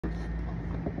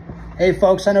Hey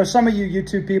folks, I know some of you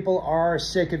YouTube people are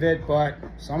sick of it, but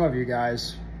some of you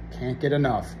guys can't get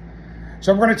enough.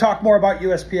 So we're going to talk more about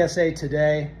USPSA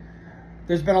today.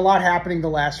 There's been a lot happening the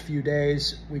last few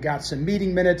days. We got some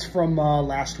meeting minutes from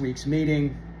last week's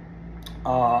meeting,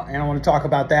 and I want to talk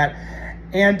about that.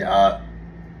 And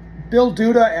Bill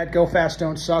Duda at Go Fast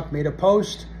Don't Suck made a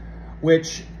post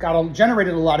which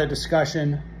generated a lot of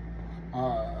discussion.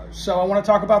 So I want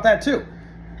to talk about that too.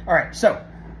 All right, so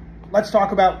let's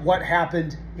talk about what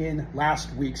happened in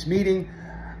last week's meeting.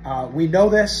 We know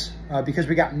this because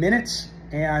we got minutes,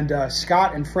 and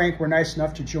Scott and Frank were nice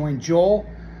enough to join Joel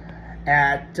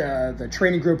at the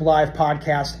Training Group Live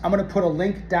podcast. I'm going to put a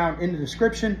link down in the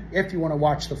description if you want to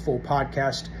watch the full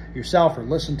podcast yourself or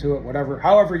listen to it, whatever,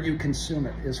 however you consume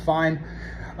it is fine.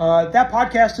 That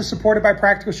podcast is supported by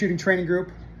Practical Shooting Training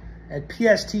Group at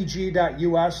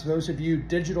pstg.us. Those of you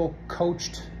digital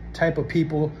coached type of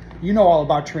people, you know all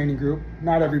about Training Group.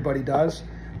 Not everybody does,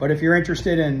 but if you're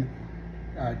interested in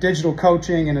digital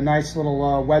coaching and a nice little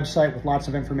website with lots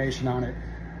of information on it,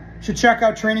 you should check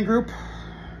out Training Group.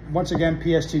 Once again,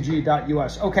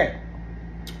 pstg.us. Okay,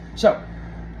 so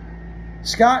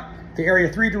Scott, the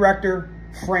Area 3 director,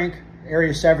 Frank,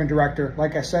 Area 7 director,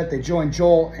 like I said, they joined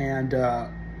Joel, and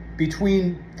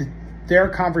between their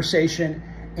conversation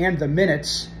and the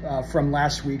minutes from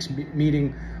last week's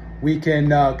meeting, we can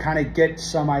kind of get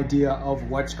some idea of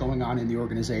what's going on in the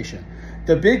organization.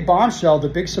 The big bombshell, the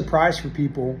big surprise for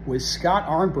people was Scott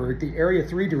Arnberg, the Area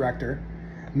 3 director,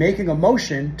 making a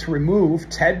motion to remove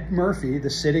Ted Murphy, the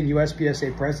sitting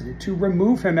USPSA president, to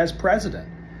remove him as president.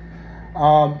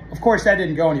 Of course, that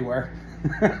didn't go anywhere,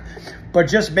 but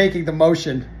just making the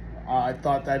motion, I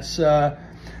thought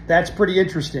that's pretty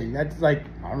interesting. That's like,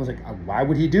 I was like, why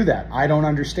would he do that? I don't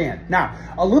understand. Now,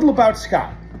 a little about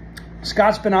Scott.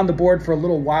 Scott's been on the board for a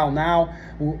little while now.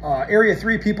 Area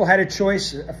 3 people had a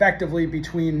choice effectively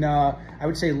between, I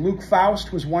would say Luke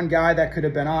Faust was one guy that could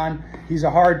have been on. He's a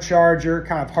hard charger,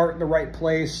 kind of heart in the right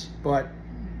place, but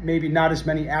maybe not as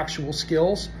many actual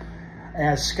skills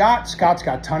as Scott. Scott's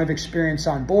got a ton of experience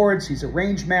on boards. He's a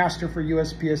range master for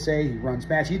USPSA. He runs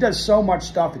match. He does so much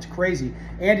stuff. It's crazy.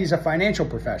 And he's a financial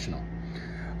professional.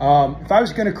 If I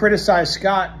was going to criticize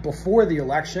Scott before the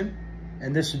election,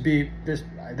 and this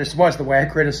was the way I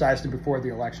criticized him before the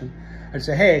election, I'd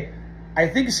say, hey, I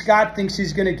think Scott thinks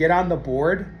he's going to get on the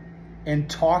board and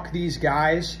talk these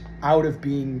guys out of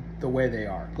being the way they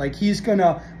are. Like, he's going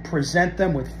to present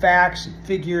them with facts and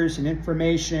figures and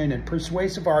information and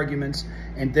persuasive arguments,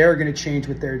 and they're going to change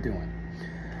what they're doing.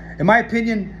 In my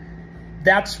opinion,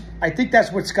 I think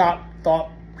that's what Scott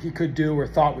thought he could do or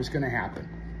thought was going to happen.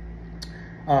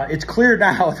 It's clear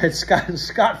now that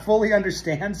Scott fully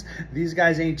understands these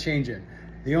guys ain't changing.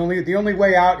 The only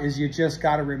way out is you just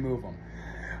got to remove them.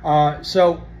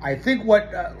 So I think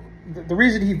the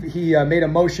reason he made a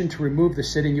motion to remove the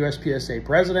sitting USPSA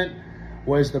president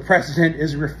was the president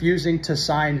is refusing to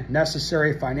sign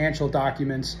necessary financial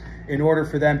documents in order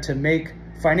for them to make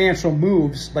financial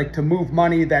moves, like to move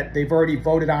money that they've already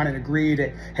voted on and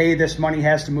agreed, hey, this money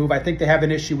has to move. I think they have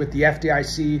an issue with the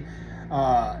FDIC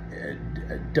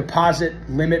deposit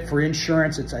limit for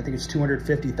insurance. I think it's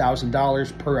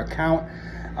 $250,000 per account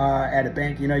at a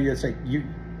bank. You know, it's like you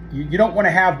don't want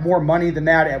to have more money than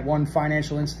that at one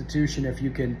financial institution if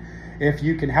you can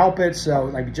help it. So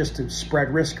like just to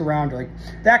spread risk around, like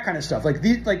that kind of stuff. Like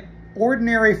these like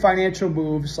ordinary financial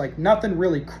moves, like nothing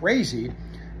really crazy.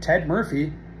 Ted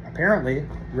Murphy apparently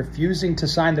refusing to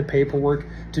sign the paperwork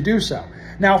to do so.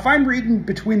 Now, if I'm reading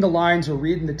between the lines or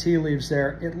reading the tea leaves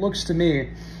there, it looks to me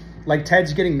like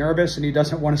Ted's getting nervous and he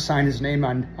doesn't want to sign his name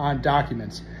on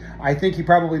documents. I think he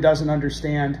probably doesn't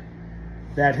understand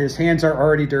that his hands are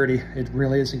already dirty. It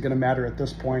really isn't going to matter at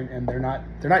this point, and they're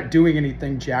not doing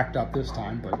anything jacked up this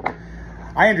time. But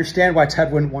I understand why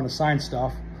Ted wouldn't want to sign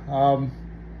stuff.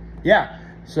 Yeah.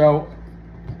 So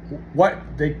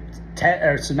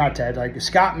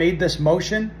Scott made this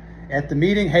motion at the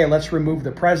meeting. Hey, let's remove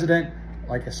the president.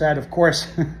 Like I said, of course,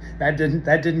 that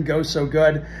didn't go so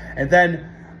good. And then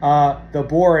the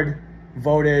board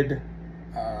voted,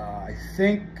 I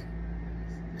think,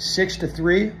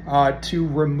 6-3 to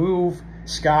remove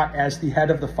Scott as the head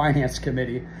of the finance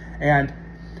committee. And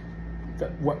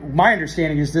my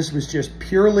understanding is this was just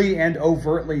purely and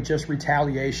overtly just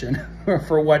retaliation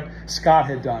for what Scott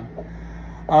had done.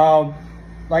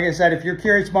 Like I said, if you're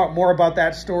curious more about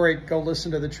that story, go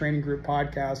listen to the Training Group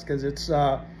podcast, because it's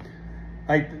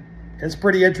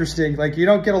pretty interesting. Like, you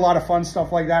don't get a lot of fun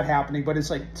stuff like that happening, but it's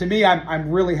like, to me,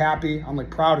 I'm really happy. I'm like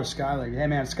proud of Scott. Like, hey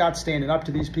man, Scott's standing up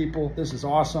to these people. This is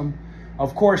awesome.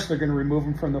 Of course, they're going to remove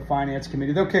him from the finance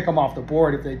committee. They'll kick him off the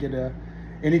board if they get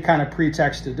any kind of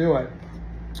pretext to do it.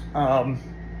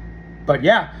 But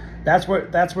yeah, that's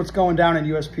what's going down in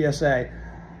USPSA.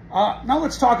 Now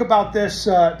let's talk about this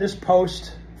this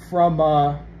post from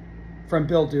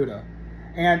Bill Duda,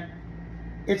 and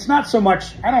it's not so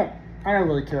much. I don't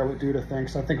really care what Duda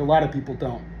thinks. I think a lot of people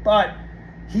don't, but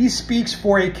he speaks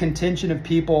for a contingent of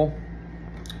people,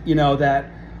 you know,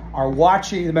 that are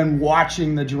watching. They've been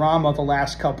watching the drama the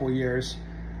last couple of years,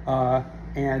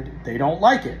 and they don't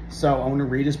like it. So I'm going to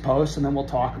read his post, and then we'll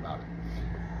talk about it.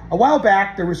 A while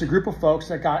back, there was a group of folks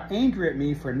that got angry at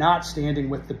me for not standing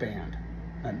with the band.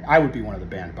 And I would be one of the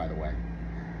band, by the way.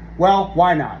 Well,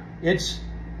 why not? It's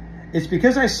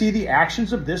because I see the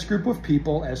actions of this group of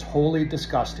people as wholly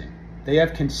disgusting. They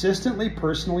have consistently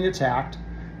personally attacked,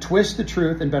 twist the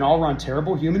truth, and been all around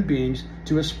terrible human beings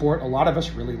to a sport a lot of us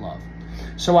really love.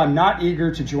 So I'm not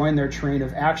eager to join their train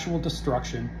of actual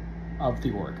destruction of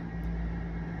the org.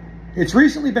 It's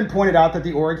recently been pointed out that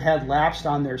the org had lapsed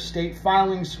on their state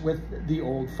filings with the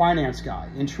old finance guy.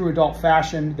 In true adult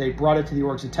fashion, they brought it to the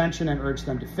org's attention and urged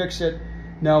them to fix it.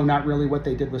 No, not really. What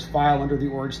they did was file under the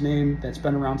org's name that's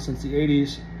been around since the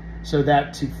 80s. So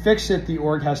that to fix it, the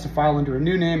org has to file under a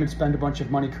new name and spend a bunch of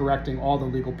money correcting all the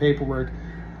legal paperwork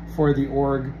for the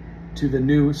org to the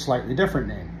new, slightly different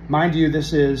name. Mind you,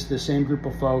 this is the same group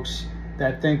of folks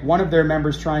that think one of their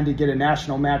members trying to get a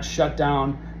national match shut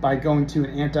down by going to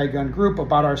an anti-gun group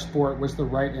about our sport was the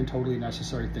right and totally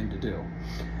necessary thing to do.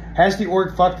 Has the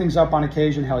org fucked things up on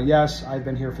occasion? Hell yes. I've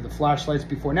been here for the flashlights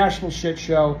before national shit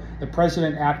show, the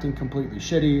president acting completely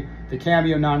shitty, the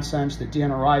cameo nonsense, the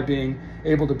DNRI being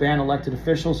able to ban elected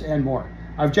officials, and more.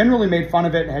 I've generally made fun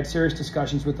of it and had serious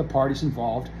discussions with the parties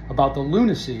involved about the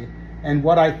lunacy and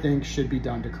what I think should be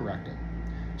done to correct it.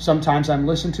 Sometimes I'm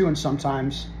listened to and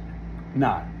sometimes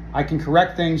not. I can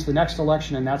correct things the next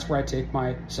election, and that's where I take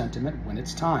my sentiment when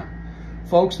it's time.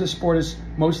 Folks, this sport is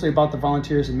mostly about the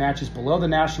volunteers and matches below the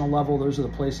national level. Those are the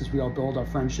places we all build our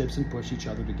friendships and push each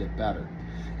other to get better.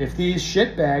 If these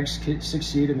shitbags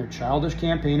succeed in their childish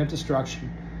campaign of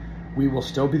destruction, we will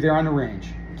still be there on the range.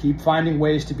 Keep finding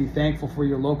ways to be thankful for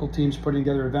your local teams putting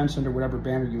together events under whatever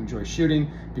banner you enjoy shooting,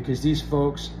 because these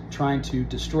folks trying to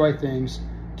destroy things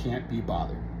can't be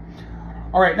bothered.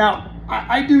 All right, now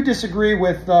I do disagree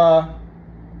with Bill,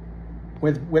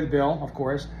 of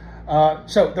course.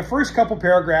 So the first couple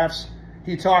paragraphs,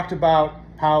 he talked about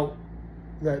how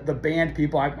the band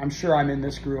people, I'm sure I'm in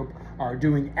this group, are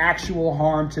doing actual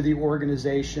harm to the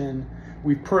organization.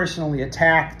 We've personally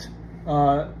attacked,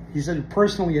 he said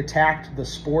personally attacked the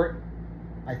sport.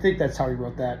 I think that's how he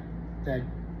wrote that. That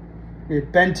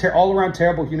we've been all around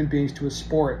terrible human beings to a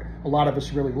sport a lot of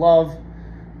us really love.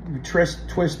 We twist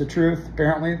the truth,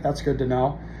 apparently. That's good to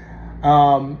know.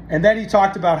 And then he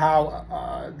talked about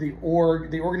how the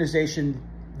organization,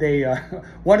 they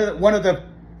one of the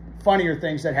funnier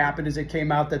things that happened is it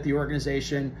came out that the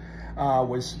organization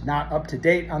was not up to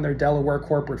date on their Delaware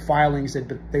corporate filings.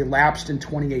 They lapsed in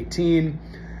 2018,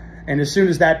 and as soon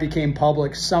as that became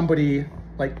public, somebody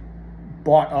like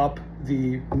bought up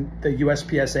the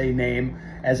USPSA name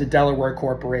as a Delaware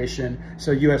corporation.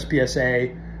 So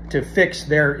USPSA, to fix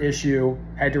their issue,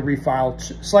 had to refile,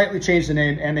 slightly change the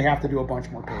name, and they have to do a bunch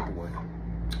more paperwork.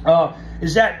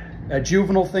 Is that a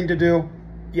juvenile thing to do?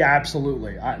 Yeah,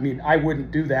 absolutely. I mean, I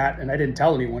wouldn't do that, and I didn't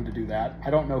tell anyone to do that.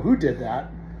 I don't know who did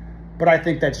that, but I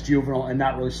think that's juvenile and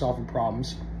not really solving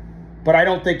problems. But I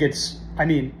don't think it's, I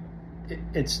mean,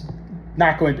 it's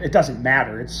not going to, it doesn't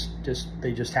matter. It's just,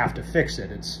 they just have to fix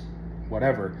it. It's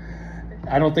whatever.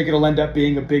 I don't think it'll end up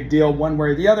being a big deal one way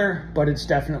or the other, but it's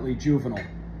definitely juvenile.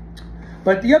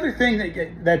 But the other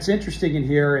thing that's interesting in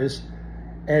here is,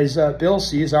 as Bill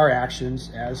sees our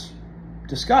actions as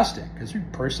disgusting, because we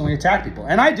personally attack people.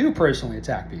 And I do personally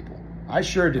attack people. I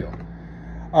sure do.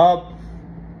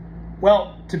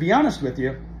 Well, to be honest with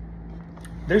you,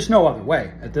 there's no other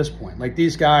way at this point. Like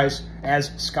these guys,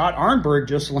 as Scott Arnberg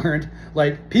just learned,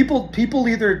 like people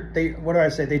either,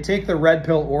 they take the red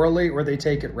pill orally or they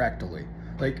take it rectally.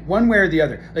 Like one way or the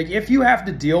other. Like if you have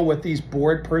to deal with these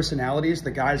board personalities,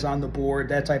 the guys on the board,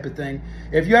 that type of thing,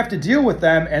 if you have to deal with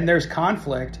them and there's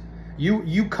conflict,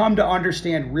 you come to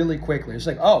understand really quickly. It's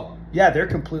like, oh, yeah, they're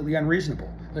completely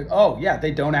unreasonable. Like, oh, yeah,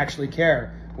 they don't actually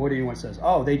care what anyone says.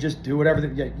 Oh, they just do whatever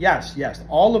they, yes,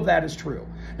 all of that is true.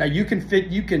 Now you can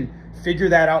figure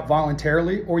that out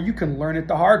voluntarily, or you can learn it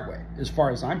the hard way, as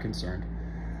far as I'm concerned.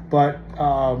 But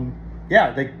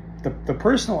yeah, the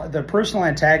personal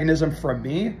antagonism from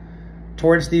me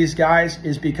towards these guys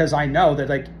is because I know that,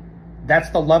 like, that's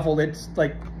the level. It's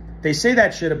like they say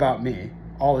that shit about me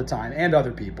all the time and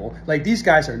other people. Like, these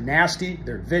guys are nasty,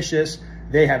 they're vicious,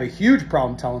 they have a huge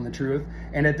problem telling the truth.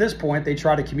 And at this point, they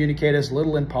try to communicate as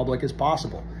little in public as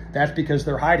possible. That's because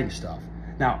they're hiding stuff.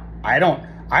 Now, I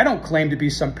don't claim to be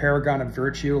some paragon of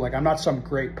virtue. Like, I'm not some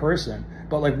great person,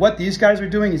 but like what these guys are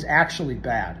doing is actually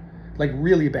bad, like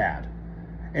really bad.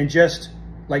 And just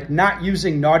like not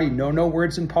using naughty no-no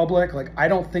words in public, like I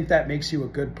don't think that makes you a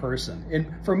good person. And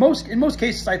in most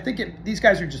cases, I think these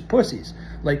guys are just pussies.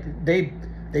 Like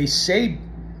they say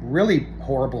really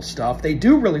horrible stuff. They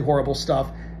do really horrible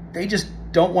stuff. They just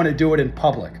don't want to do it in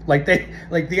public. Like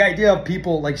the idea of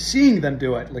people like seeing them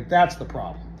do it, like that's the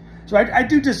problem. So I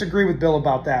do disagree with Bill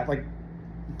about that, like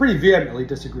pretty vehemently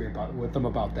disagree with them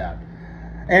about that.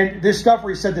 And this stuff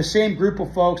where he said the same group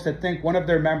of folks that think one of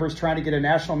their members trying to get a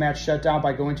national match shut down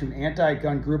by going to an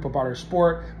anti-gun group about our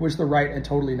sport was the right and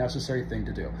totally necessary thing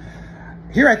to do.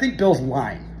 Here, I think Bill's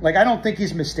lying. Like, I don't think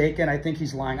he's mistaken. I think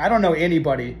he's lying. I don't know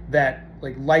anybody that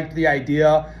like liked the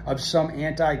idea of some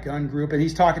anti-gun group, and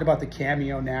he's talking about the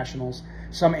Cameo Nationals,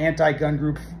 some anti-gun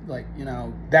group, like, you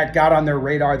know, that got on their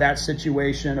radar, that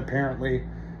situation, apparently.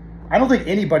 I don't think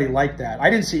anybody liked that. I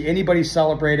didn't see anybody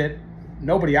celebrate it.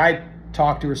 Nobody I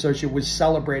talked to or associated was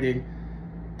celebrating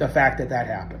the fact that that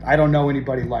happened. I don't know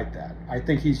anybody like that. I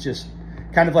think he's just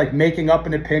kind of like making up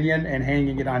an opinion and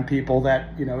hanging it on people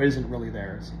that, you know, isn't really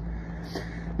theirs.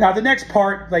 Now, the next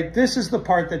part, like this is the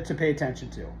part that to pay attention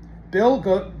to. Bill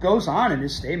goes on in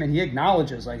his statement. He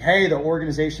acknowledges like, hey, the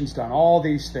organization's done all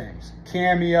these things.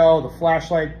 Cameo, the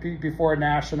flashlight before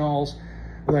nationals,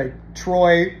 like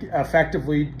Troy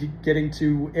effectively getting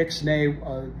to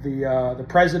Ixnay, the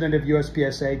president of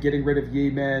USPSA, getting rid of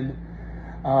Yeeman,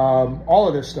 all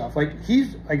of this stuff. Like he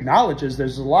acknowledges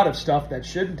there's a lot of stuff that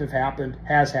shouldn't have happened,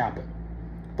 has happened.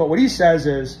 But what he says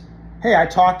is, hey, I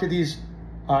talked to these,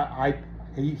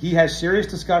 he has serious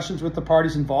discussions with the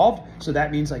parties involved. So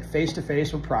that means like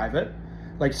face-to-face or private,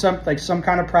 like some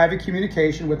kind of private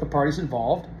communication with the parties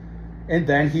involved. And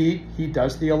then he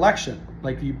does the election.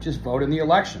 Like you just vote in the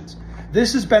elections.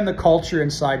 This has been the culture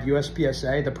inside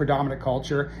USPSA, the predominant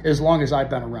culture, as long as I've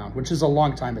been around, which is a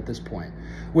long time at this point,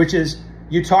 which is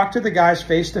you talk to the guys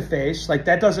face to face. Like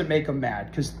that doesn't make them mad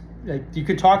because like, you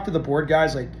could talk to the board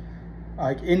guys like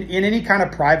in any kind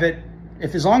of private,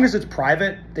 as long as it's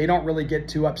private, they don't really get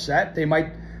too upset. They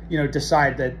might, you know,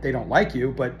 decide that they don't like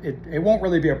you, but it won't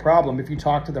really be a problem if you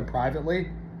talk to them privately.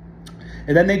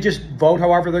 And then they just vote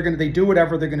however they do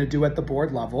whatever they're going to do at the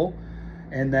board level.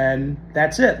 And then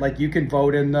that's it. Like you can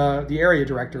vote in the area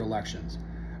director elections,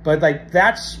 but like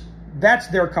that's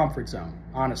their comfort zone,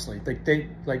 honestly. Like they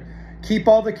keep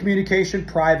all the communication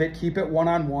private, keep it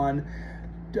one-on-one.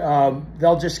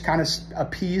 They'll just kind of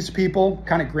appease people,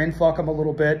 kind of grin fuck them a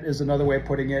little bit is another way of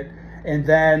putting it. And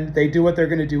then they do what they're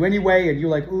going to do anyway. And you're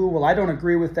like, ooh, well, I don't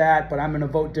agree with that, but I'm going to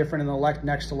vote different in the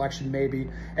next election maybe.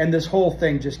 And this whole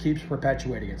thing just keeps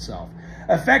perpetuating itself.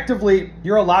 Effectively,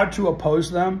 you're allowed to oppose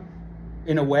them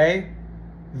in a way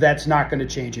that's not going to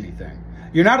change anything.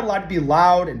 You're not allowed to be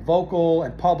loud and vocal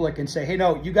and public and say, hey,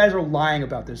 no, you guys are lying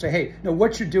about this. Say, hey, no,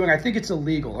 what you're doing, I think it's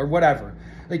illegal or whatever.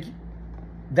 Like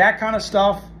that kind of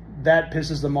stuff, that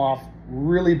pisses them off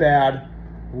really bad,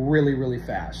 really, really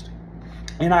fast.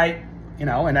 And I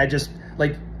just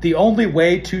like the only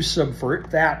way to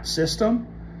subvert that system,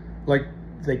 like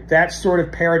that sort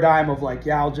of paradigm of like,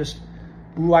 yeah, I'll just,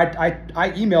 ooh, I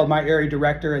emailed my area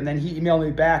director and then he emailed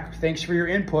me back, thanks for your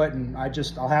input. And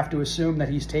I'll have to assume that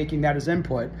he's taking that as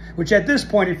input, which at this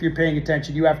point, if you're paying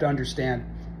attention, you have to understand,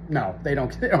 no, they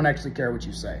don't actually care what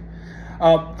you say.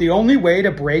 The only way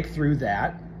to break through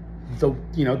that,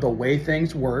 the way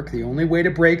things work, the only way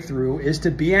to break through is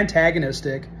to be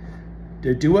antagonistic,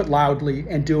 to do it loudly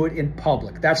and do it in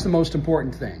public. That's the most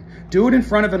important thing. Do it in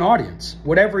front of an audience,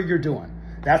 whatever you're doing.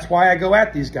 That's why I go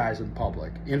at these guys in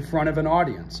public, in front of an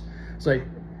audience. It's like,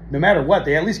 no matter what,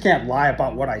 they at least can't lie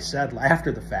about what I said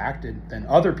after the fact. And then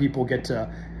other people get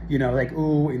to, like,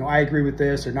 ooh, I agree with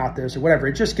this or not this or whatever.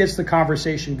 It just gets the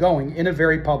conversation going in a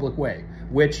very public way,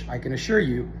 which I can assure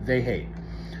you they hate.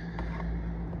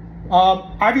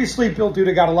 Obviously, Bill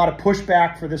Duda got a lot of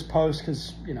pushback for this post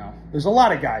because, there's a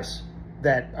lot of guys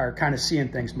that are kind of seeing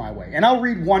things my way. And I'll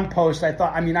read one post.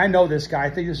 I know this guy. I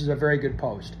think this is a very good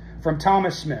post from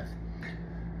Thomas Smith.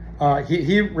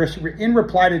 In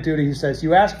reply to Duda, he says,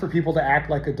 you ask for people to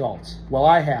act like adults. Well,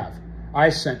 I have. I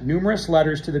sent numerous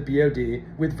letters to the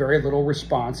BOD with very little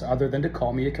response other than to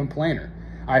call me a complainer.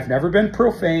 I've never been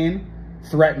profane,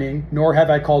 threatening, nor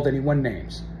have I called anyone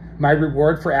names. My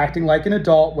reward for acting like an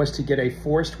adult was to get a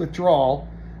forced withdrawal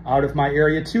out of my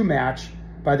Area 2 match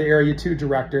by the Area 2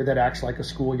 director that acts like a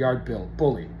schoolyard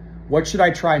bully. What should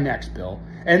I try next, Bill?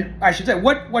 And I should say,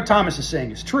 what Thomas is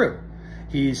saying is true.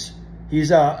 He's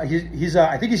I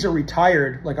think he's a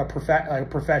retired, like a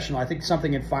professional. I think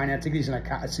something in finance. I think he's a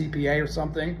CPA or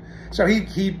something. So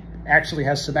he actually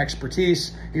has some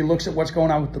expertise. He looks at what's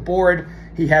going on with the board.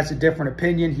 He has a different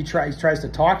opinion. He tries to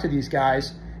talk to these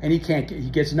guys, and he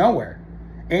gets nowhere.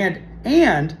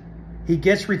 And he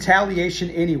gets retaliation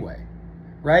anyway,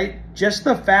 right? Just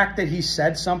the fact that he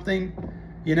said something,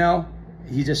 you know,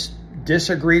 he just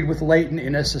disagreed with Leighton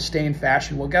in a sustained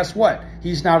fashion. Well, guess what?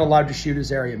 He's not allowed to shoot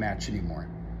his area match anymore.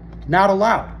 Not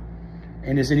allowed.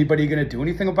 And is anybody going to do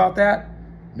anything about that?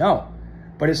 No.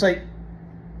 But it's like,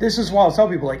 this is why I'll tell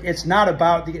people, like, it's not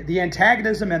about the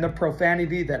antagonism and the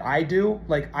profanity that I do.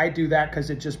 Like, I do that because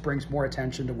it just brings more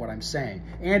attention to what I'm saying.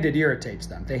 And it irritates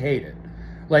them. They hate it.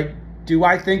 Like, do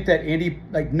I think that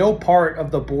no part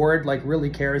of the board, like, really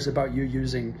cares about you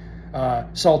using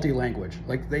salty language?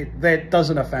 Like, that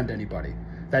doesn't offend anybody.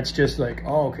 That's just like,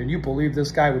 oh, can you believe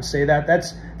this guy would say that?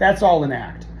 That's all an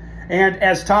act. And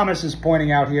as Thomas is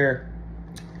pointing out here,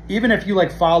 even if you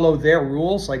like follow their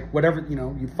rules, like whatever, you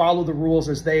know, you follow the rules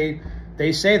as they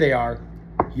say they are,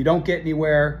 you don't get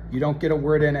anywhere. You don't get a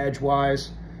word in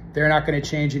edgewise. They're not going to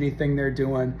change anything they're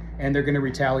doing, and they're going to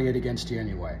retaliate against you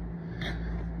anyway.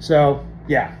 So,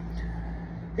 yeah.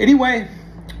 Anyway,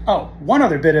 oh, one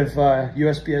other bit of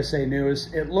USPSA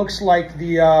news. It looks like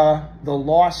the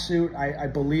lawsuit, I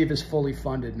believe, is fully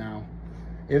funded now.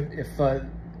 If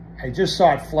I just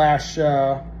saw it flash.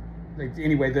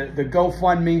 Anyway, the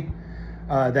GoFundMe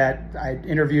that I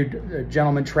interviewed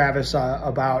gentleman Travis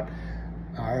about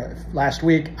last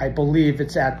week, I believe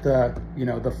it's at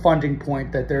the funding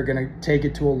point that they're going to take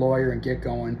it to a lawyer and get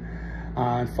going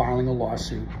on filing a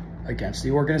lawsuit against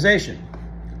the organization.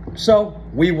 So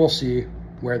we will see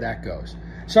where that goes.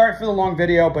 Sorry for the long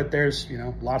video, but there's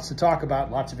lots to talk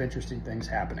about, lots of interesting things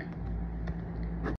happening.